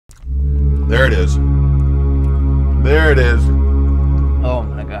There it is. There it is. Oh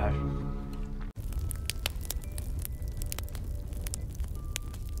my gosh.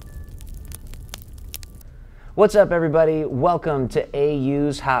 What's up, everybody? Welcome to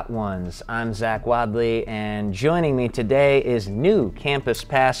AU's Hot Ones. I'm Zach Wadley, and joining me today is new campus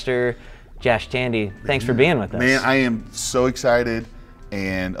pastor Josh Tandy. Thanks for being with us. Man, I am so excited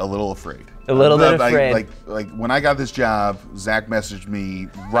and a little afraid. A little bit afraid. Like when I got this job, Zach messaged me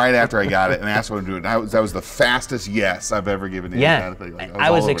right after I got it and asked me to do it. And that was the fastest yes I've ever given any kind of thing. Like, I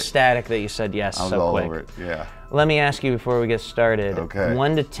was ecstatic that you said yes so quick. I was all over it, yeah. Let me ask you before we get started. Okay.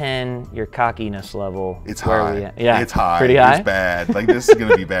 1 to 10, your cockiness level. It's high. Yeah, it's high. Pretty high? It's bad. Like, this is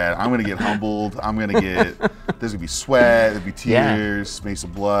going to be bad. I'm going to get humbled. There's going to be sweat, there'll be tears, maybe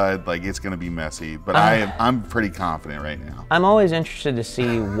some blood. Like, it's going to be messy. But I'm pretty confident right now. I'm always interested to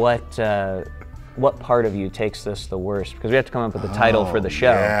see what part of you takes this the worst, because we have to come up with a title for the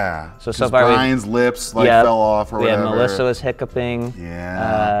show. Yeah. So far Brian's lips fell off or whatever. Yeah, Melissa was hiccuping.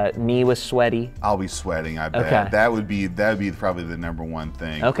 Yeah. Me was sweaty. I'll be sweating, I bet. Okay. That would be probably the #1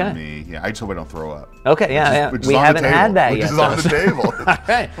 thing for me. Yeah, I just hope I don't throw up. Okay, yeah. We haven't had that yet. Which is on the table. All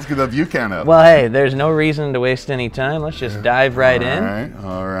right. Let's get the view count up. Well, hey, there's no reason to waste any time. Let's just dive right in.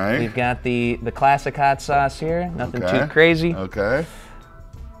 All right. We've got the classic hot sauce here. Nothing too crazy. Okay.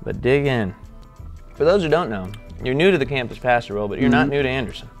 But dig in. For those who don't know, you're new to the campus pastor role, but you're not new to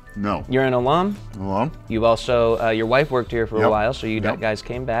Anderson. No. You're an alum. Alum. You've also, your wife worked here for a while, so you guys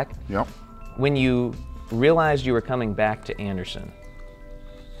came back. Yep. When you realized you were coming back to Anderson,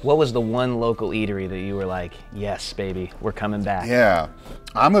 what was the one local eatery that you were like, yes, baby, we're coming back? Yeah.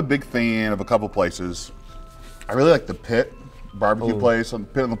 I'm a big fan of a couple places. I really like the Pit barbecue place, on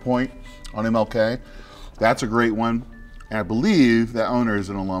Pit on the Point on MLK. That's a great one. And I believe that owner is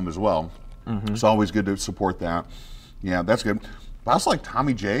an alum as well. It's always good to support that. Yeah, that's good. But I also like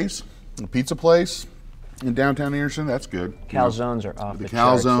Tommy J's, the pizza place in downtown Anderson. That's good. Calzones are off the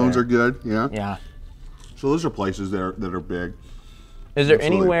charts. The calzones there. are good. Yeah. Yeah. So those are places that are big. Is there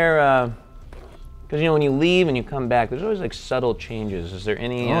anywhere? Because when you leave and you come back, there's always like subtle changes. Is there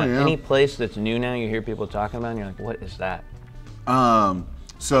any place that's new now? You hear people talking about, and you're like, what is that?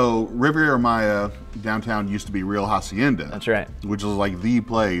 So Riviera Maya downtown used to be Real Hacienda. That's right. Which was like the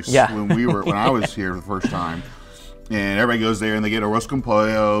place when I was here the first time. And everybody goes there and they get arroz con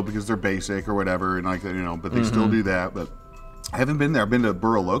pollo because they're basic or whatever, and like but they still do that. But I haven't been there. I've been to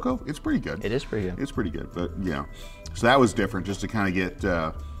Burro Loco. It's pretty good. It is pretty good. It's pretty good. But so that was different, just to kind of get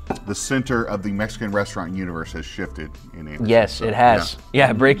the center of the Mexican restaurant universe has shifted in Anderson. Yes, it has.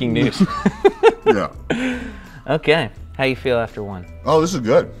 Yeah, breaking news. Yeah. Okay. How you feel after one? Oh, this is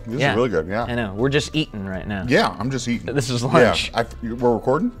good. This is really good. Yeah. I know. We're just eating right now. Yeah, I'm just eating. This is lunch. Yeah. We're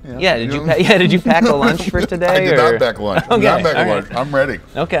recording? Yeah. Did you pack a lunch for today? I did not pack a lunch. Okay. Not pack a lunch. I'm ready.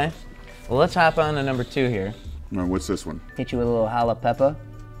 Okay. Well, let's hop on to number 2 here. All right, what's this one? Hit you with a little jalapeno.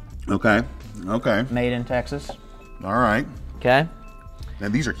 Okay. Okay. Made in Texas. All right. Okay. Now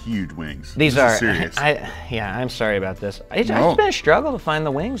these are huge wings. These are are serious. I'm sorry about this. It's been a struggle to find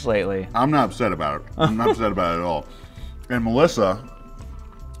the wings lately. I'm not upset about it. I'm not upset about it at all. And Melissa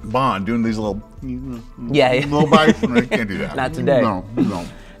Bond doing these little little bites, and I can't do that. Not today. No.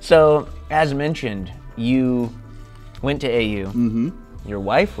 So, as mentioned, you went to AU. Mm-hmm. Your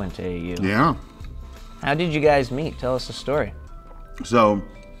wife went to AU. Yeah. How did you guys meet? Tell us the story. So,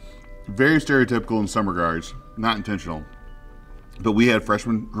 very stereotypical in some regards, not intentional. But we had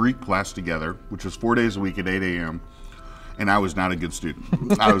freshman Greek class together, which was 4 days a week at 8 a.m. And I was not a good student.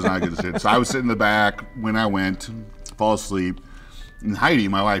 So I was sitting in the back when I went, fall asleep. And Heidi,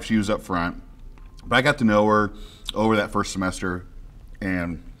 my wife, she was up front. But I got to know her over that first semester,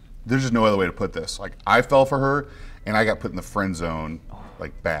 and there's just no other way to put this. Like, I fell for her, and I got put in the friend zone,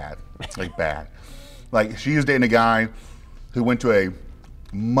 like bad. Like, she was dating a guy who went to a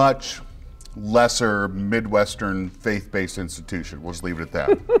much lesser Midwestern faith-based institution. We'll just leave it at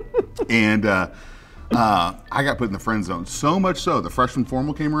that. And I got put in the friend zone. So much so, the freshman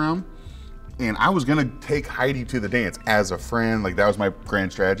formal came around, and I was gonna take Heidi to the dance as a friend. Like, that was my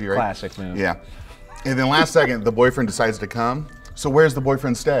grand strategy, right? Classic move. Yeah. And then last second, the boyfriend decides to come. So where's the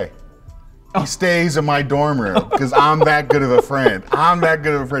boyfriend stay? He stays in my dorm room because I'm that good of a friend.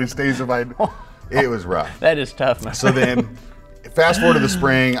 He stays in my. It was rough. That is tough, man. So then, fast forward to the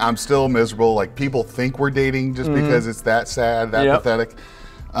spring, I'm still miserable. Like, people think we're dating just because it's that sad, that pathetic.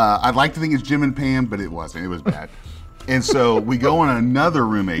 I'd like to think it's Jim and Pam, but it wasn't. It was bad. And so we go on another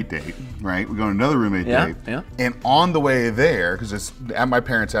roommate date, right? We go on another roommate date. Yeah. And on the way there, because it's at my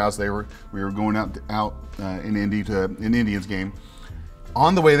parents' house, we were going out in Indy to an Indians game.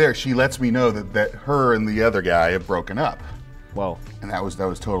 On the way there, she lets me know that her and the other guy have broken up. Whoa. And that was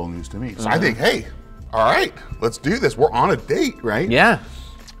total news to me. So I think, hey, all right, let's do this. We're on a date, right? Yeah.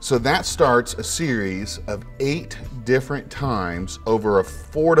 So that starts a series of 8 different times over a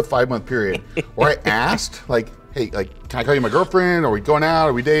 4 to 5 month period where I asked, like, hey, like, can I call you my girlfriend? Are we going out?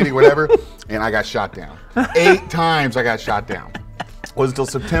 Are we dating? Whatever. And I got shot down. 8 times I got shot down. Wasn't until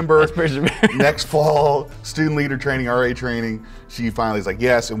September, next fall, student leader training, RA training, she finally is like,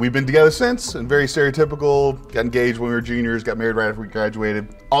 yes. And we've been together since, and very stereotypical. Got engaged when we were juniors, got married right after we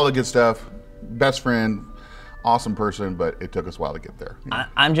graduated. All the good stuff. Best friend, awesome person, but it took us a while to get there.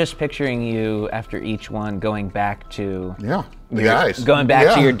 I'm just picturing you after each one going back to Going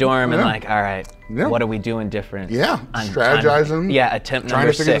back to your dorm and like, all right, what are we doing different? Strategizing. Attempt trying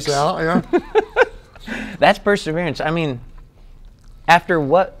number to figure 6. this out. Yeah. That's perseverance. I mean, after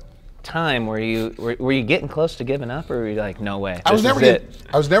what time were you getting close to giving up, or were you like, no way? I was never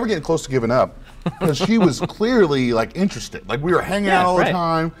getting close to giving up because she was clearly like interested. Like we were hanging out all the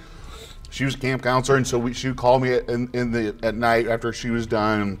time. She was a camp counselor, and so she would call me at night after she was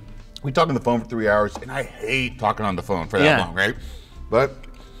done. We talked on the phone for 3 hours, and I hate talking on the phone for that long, right? But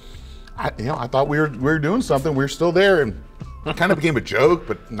I thought we were doing something. We were still there, and it kind of became a joke,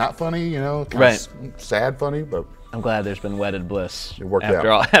 but not funny, kind of sad funny. But I'm glad there's been wedded bliss. It worked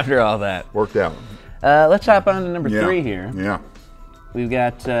out after all that. Worked out. Let's hop on to number 3 here. Yeah. We've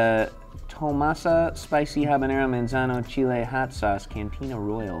got Tomasa Spicy Habanero Manzano Chile Hot Sauce Cantina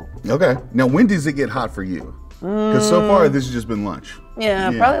Royal. Okay. Now, when does it get hot for you? Because so far, this has just been lunch.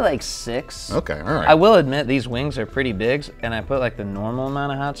 Yeah, probably like 6. Okay, all right. I will admit these wings are pretty big, and I put like the normal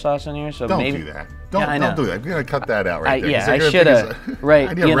amount of hot sauce in here, so don't maybe... do that. Don't do that. You're going to cut that out right there. I should have. Right.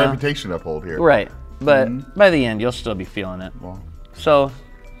 I need a reputation uphold here. Right. But by the end, you'll still be feeling it. Well, so,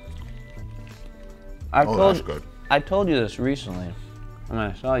 that's good. I told you this recently when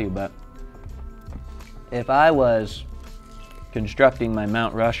I saw you, but if I was constructing my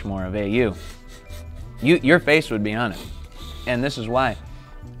Mount Rushmore of AU, your face would be on it. And this is why.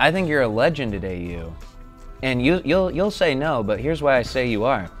 I think you're a legend at AU. And you'll say no, but here's why I say you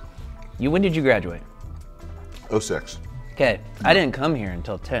are. When did you graduate? 06. Okay. I didn't come here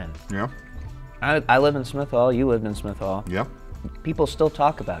until 10. Yeah. I live in Smith Hall. You lived in Smith Hall. Yep. People still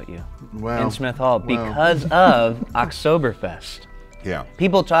talk about you in Smith Hall because of Oktoberfest. Yeah.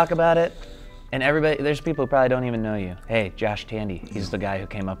 People talk about it, and there's people who probably don't even know you. Hey, Josh Tandy, he's the guy who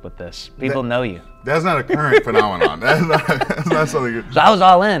came up with this. People know you. That's not a current phenomenon. That's not something. So I was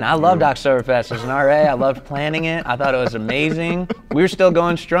all in. I loved Oktoberfest as an RA. I loved planning it. I thought it was amazing. We were still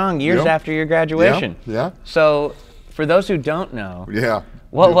going strong years after your graduation. Yeah. So for those who don't know,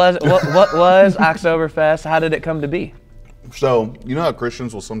 what was Oktoberfest? How did it come to be? So you know how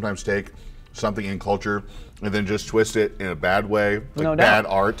Christians will sometimes take something in culture and then just twist it in a bad way, like bad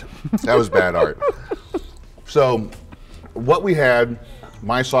art. That was bad art. So what we had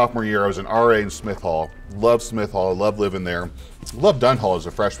my sophomore year, I was an RA in Smith Hall. Loved Smith Hall, loved living there. Loved Dunn Hall as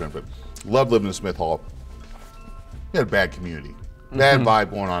a freshman, but loved living in Smith Hall. We had a bad community, bad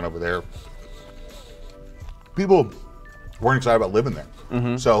vibe going on over there. People weren't excited about living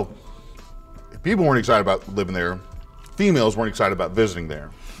there. So if people weren't excited about living there, females weren't excited about visiting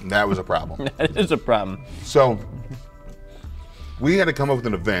there. And that was a problem. That is a problem. So we had to come up with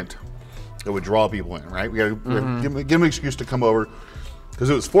an event that would draw people in, right? We had to give them an excuse to come over because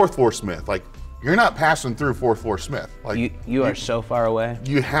it was 4th floor Smith. Like, you're not passing through 4th floor Smith. Like you are so far away.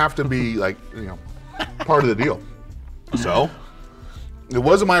 You have to be like, part of the deal. So it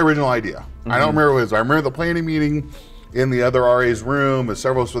wasn't my original idea. I don't remember what it was. I remember the planning meeting in the other RA's room, and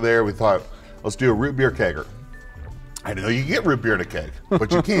several of us were there. We thought, let's do a root beer kegger. I didn't know you can get root beer in a keg,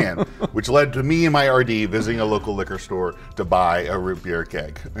 but you can, which led to me and my RD visiting a local liquor store to buy a root beer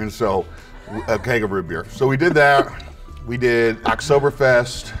keg. And so, a keg of root beer. So we did that. We did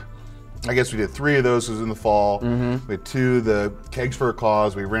Oktoberfest. I guess we did 3 of those. It was in the fall. We had 2, the Kegs for a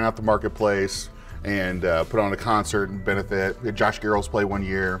Cause. We ran out the marketplace and put on a concert and benefit. We had Josh Garrels play one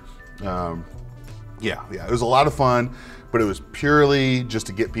year. It was a lot of fun, but it was purely just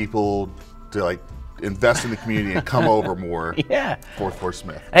to get people to invest in the community and come over more. 4th floor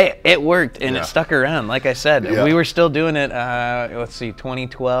Smith. Hey, it worked and it stuck around. Like I said, we were still doing it,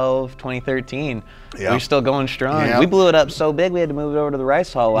 2012, 2013. We were still going strong. We blew it up so big we had to move it over to the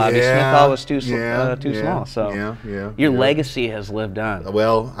Rice Hall lobby. Smith Hall was too small. So your legacy has lived on.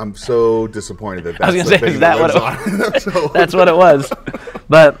 Well, I'm so disappointed that that's I was going to say, is that what it was? That's what it was.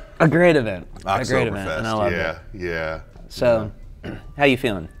 But a great event. A great event. And I loved it. Yeah. So, how you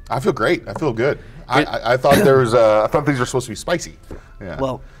feeling? I feel great. I feel good. I thought I thought these were supposed to be spicy. Yeah.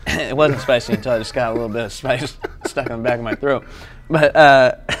 Well, it wasn't spicy until I just got a little bit of spice stuck in the back of my throat. But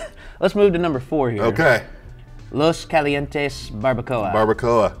let's move to number 4 here. Okay. Los Calientes Barbacoa.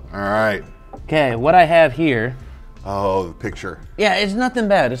 Barbacoa. All right. Okay, what I have here. Oh, the picture. Yeah, it's nothing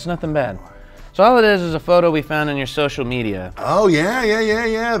bad. It's nothing bad. So all it is a photo we found on your social media. Oh,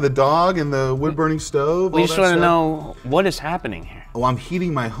 yeah. The dog and the wood-burning stove. We just want to know what is happening here. Oh, I'm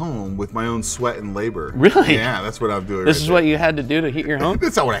heating my home with my own sweat and labor. Really? Yeah, that's what I'm doing. This is what you had to do to heat your home?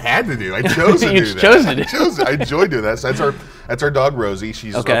 That's not what I had to do. I chose to do that. chose to do I enjoy doing that. So that's our dog Rosie.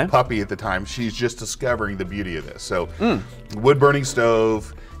 She's Okay. a puppy at the time. She's just discovering the beauty of this. So wood-burning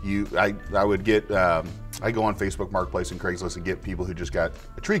stove. I would get. I go on Facebook Marketplace and Craigslist and get people who just got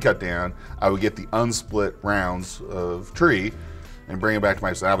a tree cut down. I would get the unsplit rounds of tree and bring it back to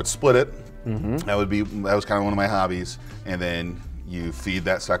my side. I would split it. That was kind of one of my hobbies. And then you feed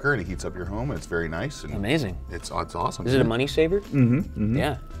that sucker and it heats up your home and it's very nice. And Amazing. It's awesome. Is it a money saver?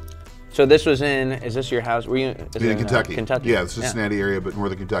 Yeah. So this was is this your house? Were you in Kentucky? Kentucky. Yeah, it's Cincinnati area, but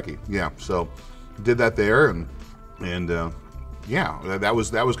northern Kentucky. Yeah, so did that there and yeah, that was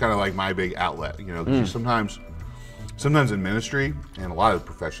kind of like my big outlet. You know, 'cause sometimes in ministry and a lot of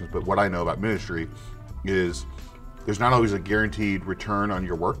professions, but what I know about ministry is there's not always a guaranteed return on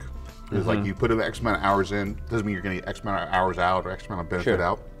your work. It's like you put an X amount of hours in, doesn't mean you're going to get X amount of hours out or X amount of benefit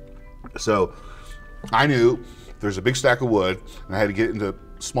out. So I knew there's a big stack of wood and I had to get into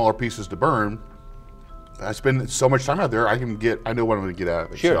smaller pieces to burn. I spend so much time out there, I know what I'm going to get out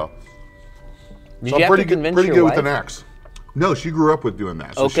of it. Sure. So, Did I'm you have pretty to convince good your with wife? an axe. No, she grew up with doing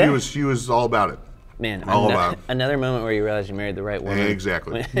that. So Okay. she was all about it. Man, All about it. another moment where you realize you married the right woman.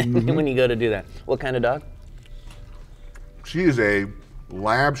 Exactly. When you go to do that. What kind of dog? She is a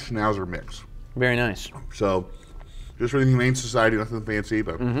Lab Schnauzer mix. Very nice. So just for the Humane Society, nothing fancy,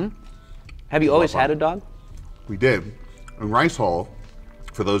 but Have you always had a dog? we did. In Rice Hall,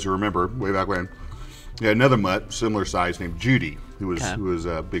 for those who remember, way back when, we had another mutt, similar size, named Judy, who was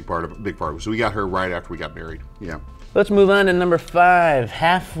a big part of it. So we got her right after we got married. Yeah. Let's move on to number 5,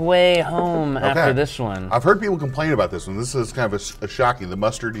 halfway home after Okay. this one. I've heard people complain about this one. This is kind of a shocking, the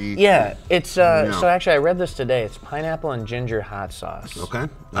mustardy. Yeah, it's so actually I read this today. It's pineapple and ginger hot sauce. Okay.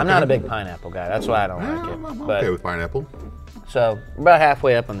 I'm not a big pineapple guy. That's why I don't like it. I'm But okay with pineapple. so we're about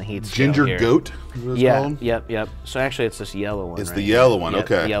halfway up on the heat scale Ginger here. goat, is what it's Yeah, called? yep. So actually it's this yellow one. It's right the here. yellow one, Yep,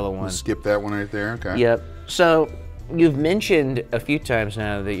 okay. the yellow one. We'll skip that one right there, okay. Yep. So you've mentioned a few times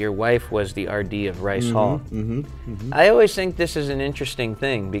now that your wife was the RD of Rice Hall. I always think this is an interesting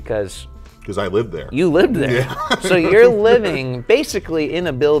thing because I lived there. you lived there. Yeah. So you're living basically in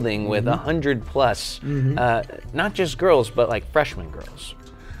a building with 100 plus, not just girls, but like freshman girls.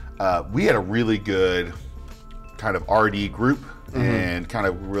 We had a really good kind of RD group and kind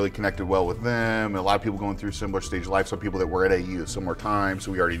of really connected well with them. And a lot of people going through similar stage of life. Some people that were at AU at similar times,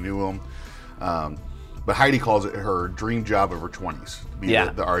 so we already knew them. But Heidi calls it her dream job of her 20s, to be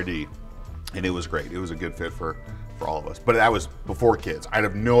the RD. And it was great. It was a good fit for all of us. But that was before kids. I'd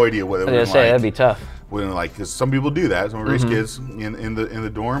have no idea what it would be like. That'd be tough. Because some people do that. Some raise kids in the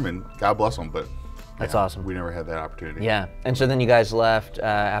dorm, and God bless them. But That's awesome. We never had that opportunity. Yeah. And so then you guys left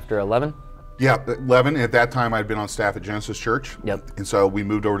after 11? Yeah, 11. At that time, I'd been on staff at Genesis Church. Yep. And so we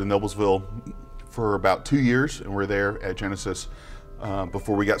moved over to Noblesville for about 2 years, and we're there at Genesis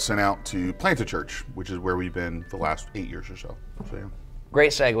before we got sent out to Planta Church, which is where we've been the last 8 years or so. So yeah.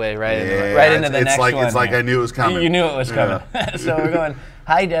 Great segue Yeah, right into the it's next like, one. It's like here. I knew it was coming. You knew it was coming. Yeah. So we're going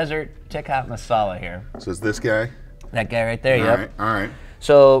high desert, tikhat masala here. So it's this guy? That guy right there, All yep. right, all right.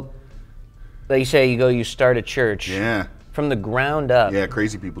 So, like you say, you start a church. Yeah. From the ground up. Yeah,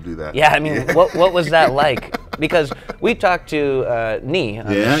 crazy people do that. Yeah, I mean, what was that like? Because we talked to Nee on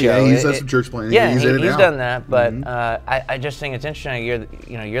the show. Yeah, he's done some church planting. Yeah, he's he's done that. But I just think it's interesting.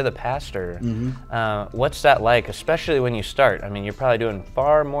 You're the pastor. What's that like, especially when you start? I mean, you're probably doing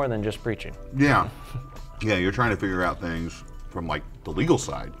far more than just preaching. Yeah, you're trying to figure out things from like the legal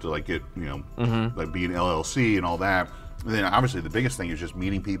side to like get like being LLC and all that. And then obviously the biggest thing is just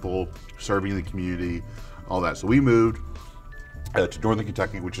meeting people, serving the community, all that. So we moved to Northern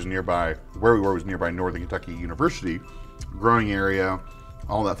Kentucky, which is nearby. Where we were was nearby Northern Kentucky University, growing area,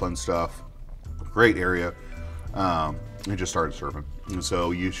 all that fun stuff. Great area. And just started serving. And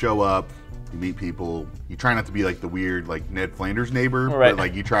so you show up, you meet people. You try not to be like the weird like Ned Flanders neighbor, right. but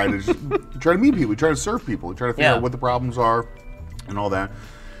like you try to meet people. You try to serve people. You try to figure out what the problems are, and all that.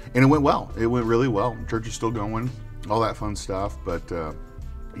 And it went well. It went really well. Church is still going. All that fun stuff. But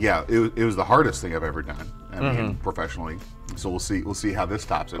yeah, it was the hardest thing I've ever done. I mean, professionally. So we'll see how this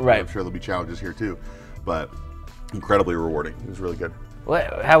tops it. Right. I'm sure there'll be challenges here too, but incredibly rewarding. It was really good.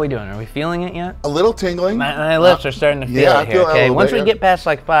 How are we doing? Are we feeling it yet? A little tingling. My lips are starting to feel it here. Okay, once we get past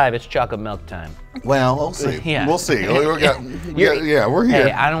like 5, it's chocolate milk time. Well, we'll see. Yeah. We'll see. We're here.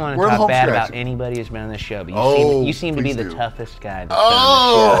 Hey, I don't want to talk bad about anybody who's been on this show, but you seem to be the toughest guy that's been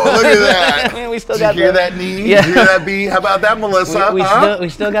on this show. Look at that. We still Did got you hear that knee? Yeah. Did you hear that B? How about that, Melissa? We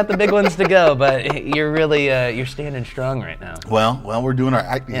still got the big ones to go, but you're really you're standing strong right now. Well, we're doing all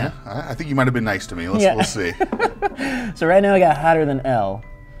right. I think you might have been nice to me. We'll see. So right now I got hotter than L.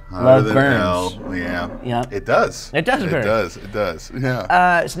 Hotter Love burns. L. Yeah. Yep. It does. It does burn. It does.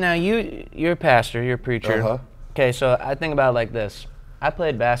 Yeah. So now you're a pastor, you're a preacher. Uh-huh. Okay, so I think about it like this. I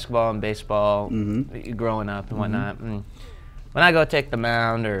played basketball and baseball growing up and whatnot. And when I go take the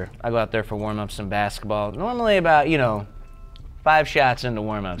mound or I go out there for warm-ups in basketball, normally about, 5 shots into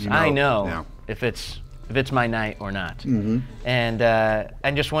warm-ups. I know if it's my night or not. And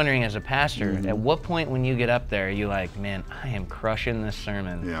I'm just wondering, as a pastor, at what point when you get up there, are you like, man, I am crushing this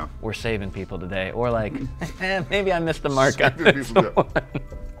sermon. Yeah. We're saving people today. Or like, maybe I missed the mark on this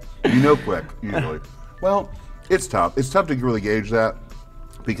one. Quick, usually. Well, it's tough. It's tough to really gauge that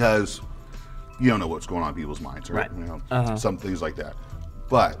because you don't know what's going on in people's minds, right? Some things like that.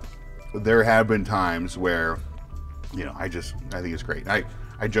 But there have been times where, I think it's great. I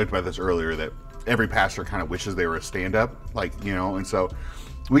joked about this earlier that every pastor kind of wishes they were a stand-up, and so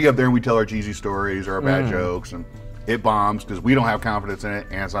we get up there and we tell our cheesy stories or our bad jokes, and it bombs because we don't have confidence in it,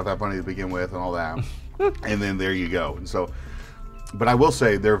 and it's not that funny to begin with, and all that. And then there you go. And so, but I will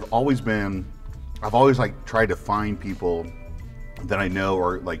say I've always tried to find people that I know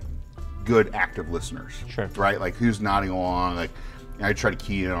are like good active listeners. Sure. Right? Like who's nodding along. Like I try to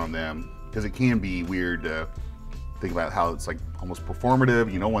key in on them because it can be weird to think about how it's like almost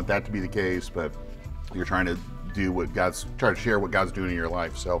performative. You don't want that to be the case, but you're trying to do try to share what God's doing in your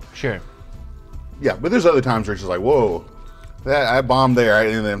life. So sure. Yeah, but there's other times where it's just like, whoa, I bombed there, right?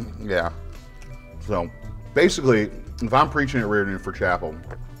 And then So basically, if I'm preaching at Reardon for Chapel,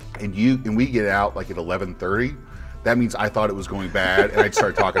 and we get out like at 11:30, that means I thought it was going bad, and I'd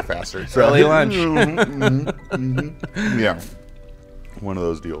start talking faster. So early lunch. Yeah, one of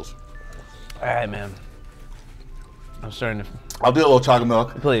those deals. All right, man. I'm starting to. I'll do a little chocolate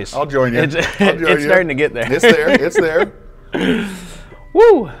milk. Please. I'll join you. It's starting to get there. It's there.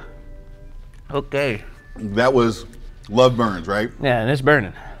 Woo. Okay. That was Love Burns, right? Yeah, and it's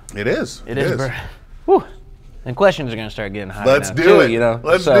burning. It is. It is burning. Woo. And questions are going to start getting hot. Let's now do too, it.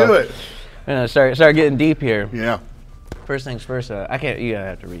 Let's do it. Start getting deep here. Yeah. First things first. I can't. You gotta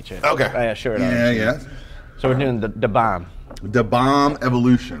have to reach it. Okay. Yeah, sure. Yeah. So we're doing the bomb. The bomb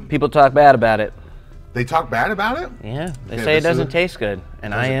evolution. People talk bad about it. They talk bad about it? Yeah. They say it doesn't taste good,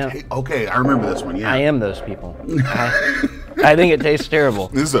 and I am. Okay, I remember this one. Yeah. I am those people. I think it tastes terrible.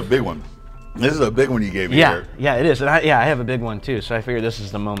 This is a big one. This is a big one you gave me. Yeah. Yeah, it is. And I have a big one too. So I figured this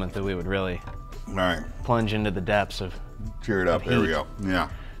is the moment that we would really. All right. Plunge into the depths of. Cheer it up. There we go. Yeah.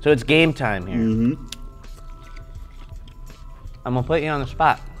 So it's game time here. I'm gonna put you on the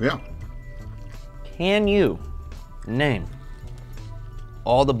spot. Yeah. Can you name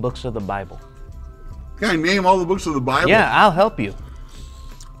all the books of the Bible? Can I name all the books of the Bible? Yeah, I'll help you.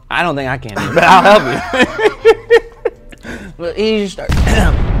 I don't think I can, but I'll help you. Well, easy start.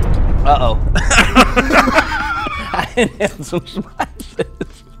 Uh-oh. I inhaled some spices.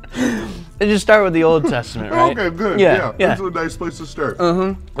 Let's just start with the Old Testament, right? Okay, good. Yeah. That's a nice place to start.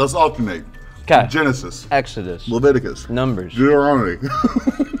 Let's alternate. Okay. Genesis. Exodus. Leviticus. Numbers. Deuteronomy.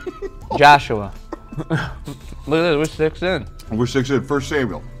 Joshua. Look at this, we're 6 in. We're 6 in. 1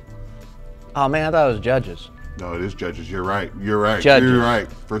 Samuel. Oh man, I thought it was Judges. No, it is Judges. You're right. Judges. You're right.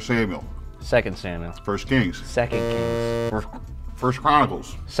 1 Samuel. 2 Samuel. 1 Kings. 2 Kings. 1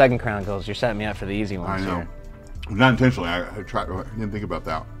 Chronicles. 2 Chronicles. You're setting me up for the easy ones I know. here. Not intentionally. I didn't think about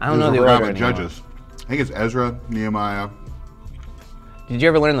that. I don't know the order anymore. Judges. I think it's Ezra, Nehemiah. Did you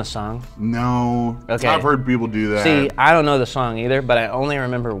ever learn the song? No. Okay. I've heard people do that. See, I don't know the song either, but I only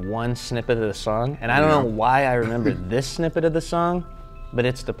remember one snippet of the song, and I don't know why I remember this snippet of the song, but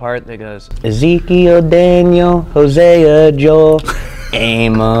it's the part that goes, Ezekiel, Daniel, Hosea, Joel,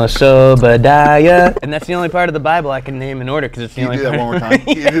 Amos, Obadiah. And that's the only part of the Bible I can name in order, because it's the only part.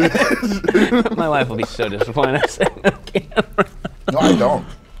 Can you do that one more time? My wife will be so disappointed I said it on camera. No, I don't.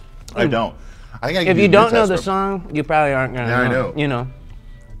 I don't. I think I can If do you New don't know the Testament. song, you probably aren't going to know. Yeah, I know. You know.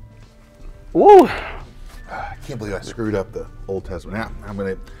 Woo! I can't believe I screwed up the Old Testament. Now I'm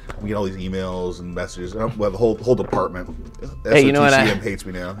gonna get all these emails and messages. Well, the whole department. Hey, you know what? SOTCM hates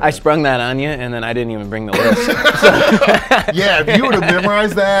me now. I sprung that on you, and then I didn't even bring the list. Yeah, if you would have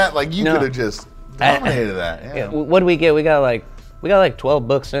memorized that, like you No. could have just dominated that. Yeah, what do we get? We got like We got like 12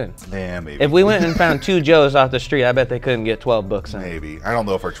 books in. Yeah, maybe. If we went and found 2 Joes off the street, I bet they couldn't get 12 books in. Maybe. I don't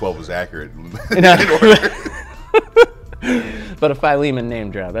know if our 12 was accurate. But a Philemon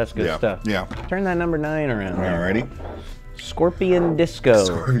name drop, that's good stuff. Yeah. Turn that number 9 around. All right, ready? Scorpion Disco.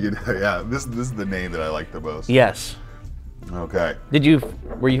 Scorpion, yeah, this is the name that I like the most. Yes. Okay.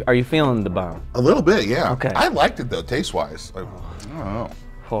 Are you feeling the bomb? A little bit, yeah. Okay. I liked it though, taste-wise. Like, I don't know.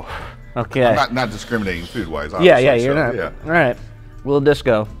 Oh, okay. I'm not discriminating food-wise. Yeah, obviously, you're so, not. Yeah. All right. Little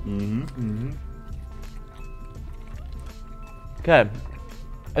disco. Okay.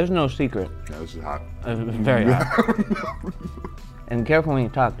 There's no secret. Yeah, this is hot. It's very hot. And careful when you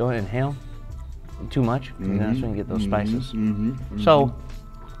talk. Don't inhale too much. That's when you get those spices. So,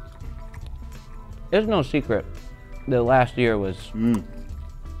 there's no secret that last year was, it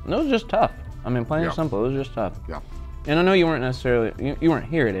was just tough. I mean, plain and simple, it was just tough. Yeah. And I know you weren't necessarily, you weren't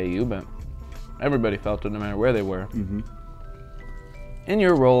here at AU, but everybody felt it no matter where they were. In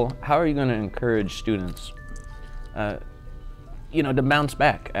your role, how are you going to encourage students, to bounce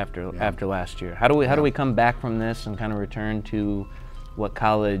back after last year? How do we come back from this and kind of return to what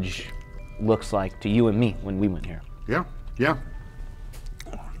college looks like to you and me when we went here? Yeah.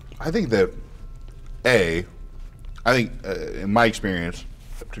 I think that in my experience,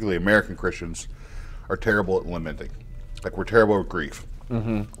 particularly American Christians, are terrible at lamenting. Like, we're terrible at grief.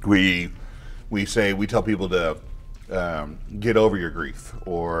 We tell people to get over your grief,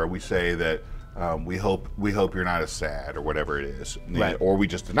 or we say that we hope you're not as sad, or whatever it is, right. Or we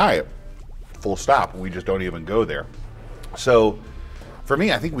just deny it, full stop. We just don't even go there. So, for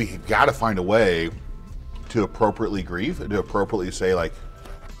me, I think we've got to find a way to appropriately grieve, and to appropriately say, like,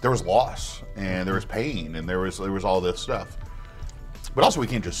 there was loss, and there was pain, and there was all this stuff. But also, we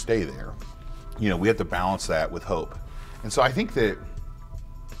can't just stay there. We have to balance that with hope. And so I think that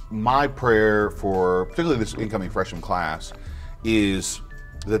my prayer for particularly this incoming freshman class is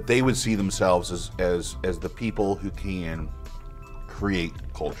that they would see themselves as the people who can create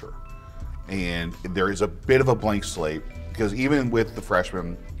culture. And there is a bit of a blank slate, because even with the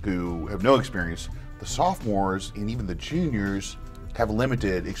freshmen who have no experience, the sophomores and even the juniors have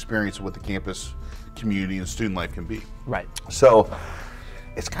limited experience with what the campus community and student life can be. Right. So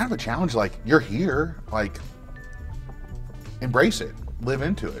it's kind of a challenge. Like, you're here, like, embrace it, live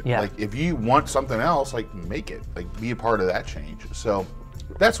into it. Yeah. Like, if you want something else, like, make it, like, be a part of that change. So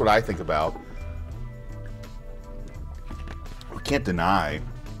that's what I think about. We can't deny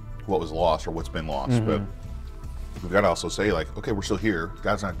what was lost or what's been lost, but we've got to also say, like, okay, we're still here.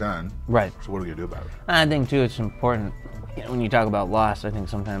 God's not done. Right. So what are we gonna do about it? I think too, it's important. When you talk about loss, I think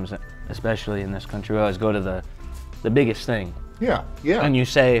sometimes, especially in this country, we always go to the biggest thing. Yeah. And you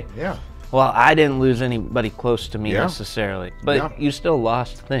say, Yeah. well, I didn't lose anybody close to me Yeah. necessarily, but you still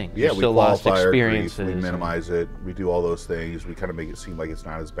lost things. Yeah, you still lost experiences. We minimize it. We do all those things. We kind of make it seem like it's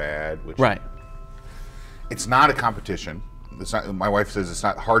not as bad. Which Right. It's not a competition. It's not. My wife says it's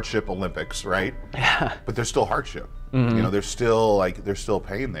not hardship Olympics, right? Yeah. But there's still hardship. There's still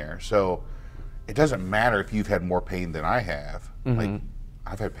pain there. So it doesn't matter if you've had more pain than I have. Like,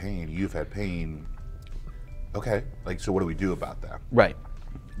 I've had pain. You've had pain. Okay. Like, so what do we do about that? Right.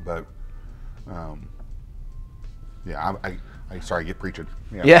 But, I sorry, get preaching.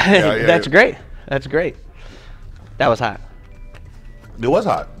 Yeah, that's great. That's great. That was hot. It was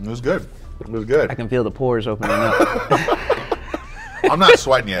hot. It was good. It was good. I can feel the pores opening up. I'm not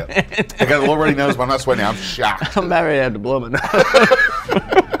sweating yet. I got a little runny nose, but I'm not sweating. I'm shocked. I'm about ready to have to blow my nose.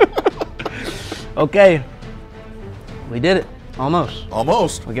 Okay. We did it. Almost.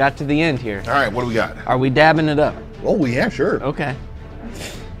 Almost. We got to the end here. All right, what do we got? Are we dabbing it up? Oh, yeah, sure. Okay.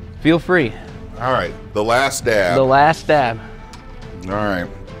 Feel free. All right, the last dab. The last dab. All right.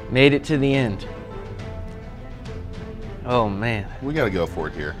 Made it to the end. Oh, man. We got to go for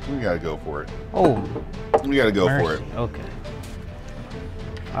it here. We got to go for it. Oh. We got to go mercy. for it. Okay.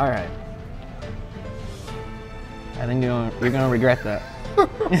 All right. I think you're gonna regret that.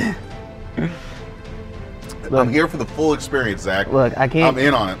 I'm here for the full experience, Zach. Look, I can't. I'm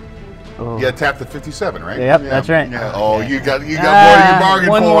in on it. Oh. You got tapped the 57, right? Yep, that's right. Yeah. Oh, you got more than you bargained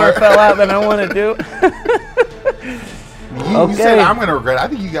one for. One more fell out than I wanted to. You said I'm gonna regret it. I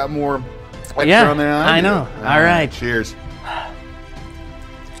think you got more extra on there. I know. All right. Cheers.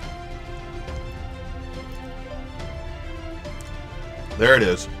 There it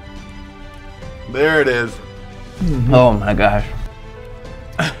is. There it is. Oh my gosh.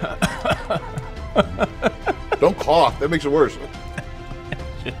 Don't cough. That makes it worse.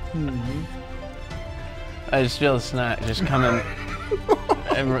 I just feel the snot just coming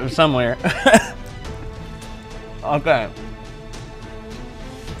somewhere. Okay.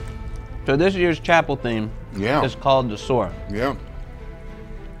 So this year's chapel theme is called The Soar. Yeah.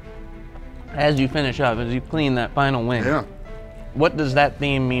 As you finish up, as you clean that final wing, Yeah. what does that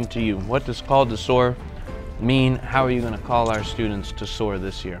theme mean to you? What does Called to Soar mean? How are you going to call our students to soar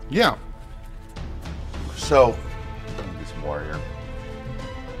this year? Yeah. So, let me get some more here.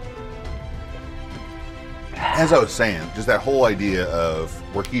 As I was saying, just that whole idea of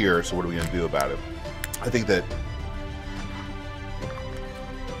we're here, so what are we going to do about it? I think that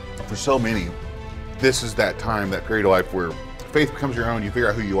for so many, this is that time, that period of life where faith becomes your own. You figure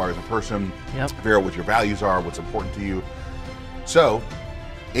out who you are as a person, figure out what your values are, what's important to you. So,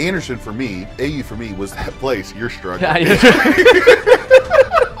 Anderson for me, AU for me, was that place you're struggling.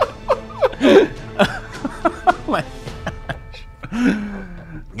 Oh my gosh.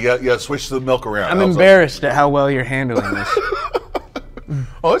 Yeah, switch the milk around. I'm embarrassed at how well you're handling this.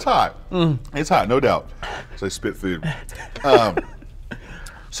 Oh, it's hot. It's hot, no doubt. So I spit food.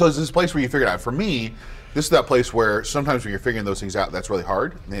 So it's this place where you figure it out. For me, this is that place where sometimes when you're figuring those things out, that's really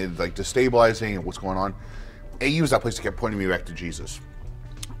hard. And like destabilizing and what's going on. AU is that place that kept pointing me back to Jesus.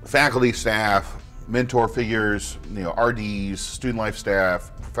 Faculty, staff, mentor figures, RDs, student life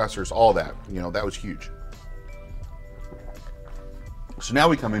staff, professors, all that. That was huge. So now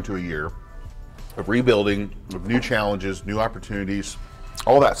we come into a year of rebuilding, of new challenges, new opportunities,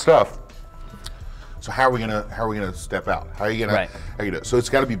 all that stuff. So how are we gonna step out? How are you gonna do it? So it's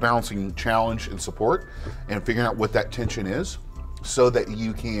got to be balancing challenge and support, and figuring out what that tension is, so that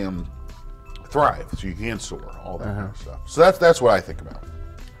you can thrive, so you can soar, all that kind of stuff. So that's what I think about.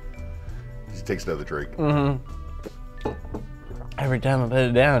 He takes another drink. Every time I put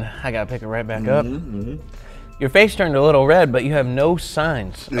it down, I gotta pick it right back up. Your face turned a little red, but you have no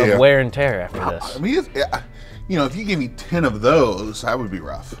signs of wear and tear after this. I mean, if you gave me 10 of those, that would be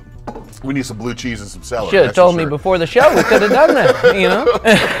rough. We need some blue cheese and some celery. Should have told me before the show. We could have done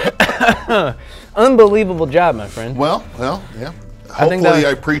that. Unbelievable job, my friend. Well, yeah. Hopefully,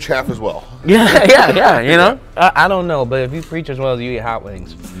 I preach half as well. Yeah. I don't know, but if you preach as well as you eat hot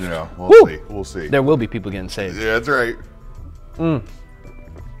wings, yeah, we'll see. There will be people getting saved. Yeah, that's right.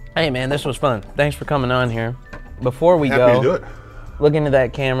 Hey, man, this was fun. Thanks for coming on here. Before we Happy to do it. Look into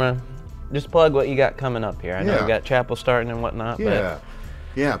that camera. Just plug what you got coming up here. I know you got chapel starting and whatnot. Yeah.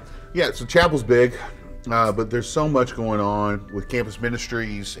 So chapel's big, but there's so much going on with campus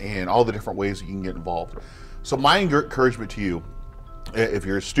ministries and all the different ways that you can get involved. So my encouragement to you, if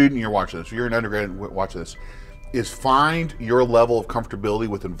you're a student and you're watching this, if you're an undergrad and watching this, is find your level of comfortability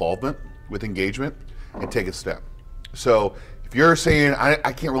with involvement, with engagement, and take a step. So if you're saying,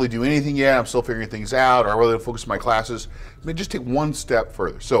 I can't really do anything yet, I'm still figuring things out, or I really focus on my classes, just take one step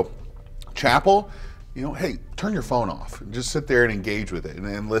further. So chapel, hey, turn your phone off and just sit there and engage with it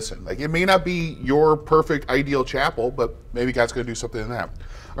and listen. Like, it may not be your perfect ideal chapel, but maybe God's going to do something in that.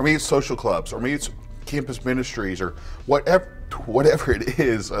 Or maybe it's social clubs, or maybe it's campus ministries, or whatever it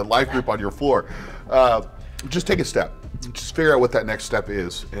is, a life group on your floor. Just take a step. Just figure out what that next step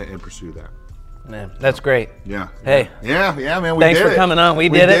is and pursue that. Man, that's great. Yeah. Hey. Yeah, man. Thanks for coming on. We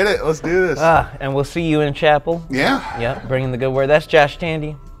did it. Let's do this. And we'll see you in chapel. Yeah. Yep, bringing the good word. That's Josh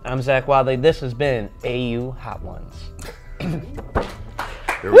Tandy. I'm Zach Wadley. This has been AU Hot Ones.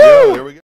 There we go.